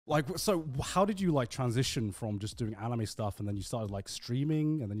Like, so how did you like transition from just doing anime stuff and then you started like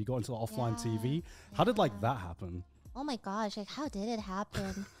streaming and then you got into offline TV? How did like that happen? Oh my gosh, like how did it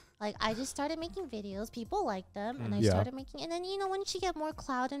happen? Like I just started making videos, people liked them, and I started making, and then you know once you get more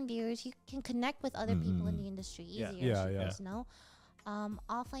clout and viewers, you can connect with other people in the industry easier. You know,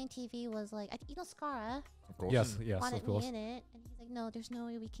 offline TV was like, you know, Skara. Of course. Yes, wanted of course. me in it, and he's like, no, there's no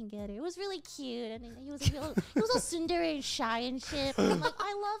way we can get her. It was really cute, and he was he was all tsundere and shy and shit. And I'm like,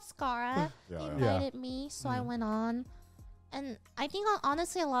 I love Skara. He invited me, so I went on, and I think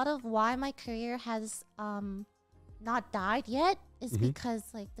honestly, a lot of why my career has not died yet is because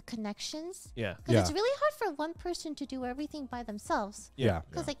like the connections. Because it's really hard for one person to do everything by themselves.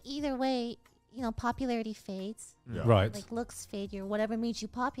 Because like either way, you know, popularity fades. Right. Like looks fade, or whatever made you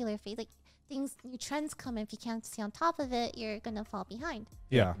popular fade. Like new trends come in. If you can't stay on top of it, you're gonna fall behind.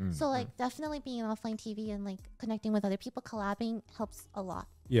 So like definitely being on offline TV and like connecting with other people, collabing helps a lot.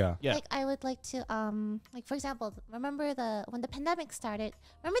 Like I would like to like for example, remember when the pandemic started,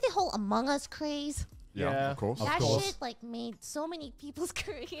 remember the whole Among Us craze? Of course. That shit like made so many people's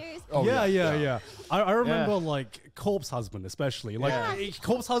careers. I remember like Corpse Husband especially. Like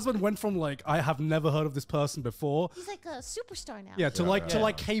Corpse Husband went from like I have never heard of this person before. He's like a superstar now. To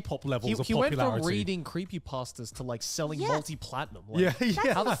like K-pop levels of he popularity. went from reading creepypastas to like selling multi-platinum. Like,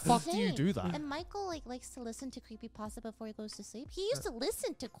 how the fuck do you do that? And Michael like likes to listen to creepypasta before he goes to sleep. He used to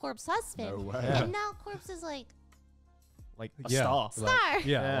listen to Corpse Husband. No way. And now Corpse is like a star.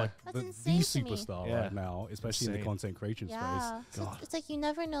 Like That's the insane to me. superstar right now, especially in the content creation space. So it's like you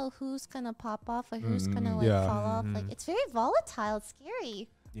never know who's gonna pop off or who's gonna like fall off. Like it's very volatile. It's scary.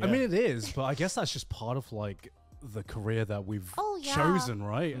 I mean, it is, but I guess that's just part of like the career that we've chosen,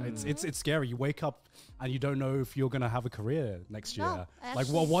 right? It's scary. You wake up and you don't know if you're gonna have a career next year. Like,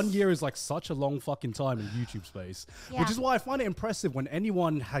 well, 1 year is like such a long fucking time in YouTube space, which is why I find it impressive when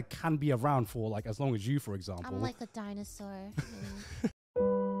anyone can be around for like as long as you, for example. I'm like a dinosaur.